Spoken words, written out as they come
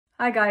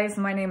Hi guys,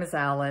 my name is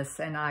Alice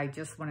and I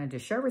just wanted to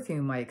share with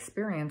you my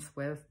experience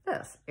with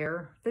this,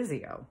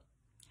 AirPhysio.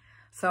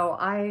 So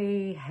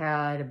I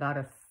had about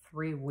a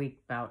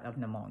 3-week bout of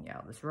pneumonia.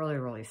 I was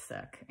really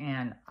sick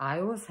and I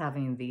was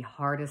having the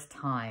hardest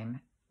time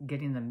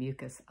getting the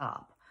mucus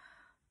up.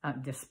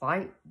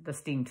 Despite the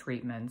steam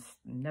treatments,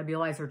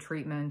 nebulizer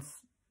treatments,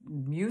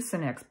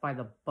 Mucinex by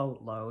the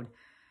boatload,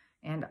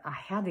 and I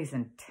had these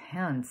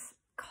intense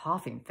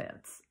coughing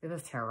fits. It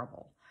was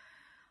terrible.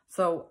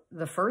 So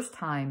the first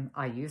time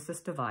I used this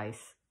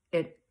device,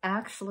 it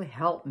actually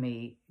helped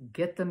me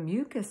get the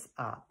mucus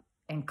up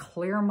and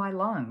clear my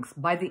lungs.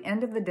 By the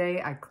end of the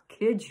day, I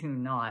kid you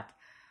not,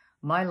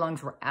 my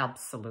lungs were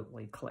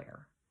absolutely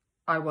clear.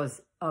 I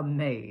was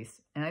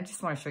amazed. And I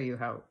just want to show you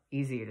how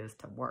easy it is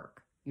to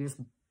work. You just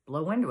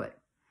blow into it.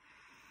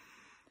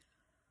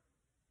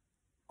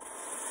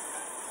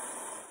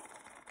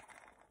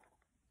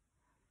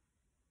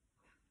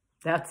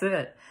 That's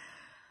it.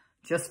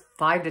 Just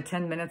 5 to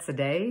 10 minutes a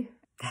day.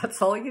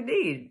 That's all you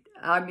need.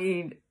 I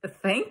mean,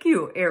 thank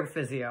you,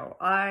 AirPhysio.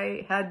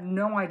 I had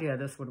no idea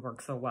this would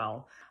work so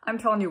well. I'm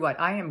telling you what,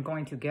 I am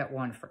going to get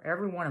one for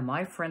every one of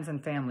my friends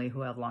and family who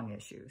have lung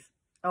issues.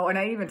 Oh, and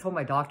I even told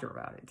my doctor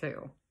about it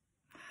too.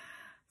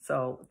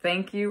 So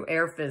thank you,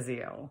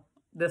 AirPhysio.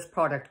 This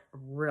product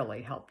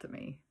really helped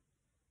me.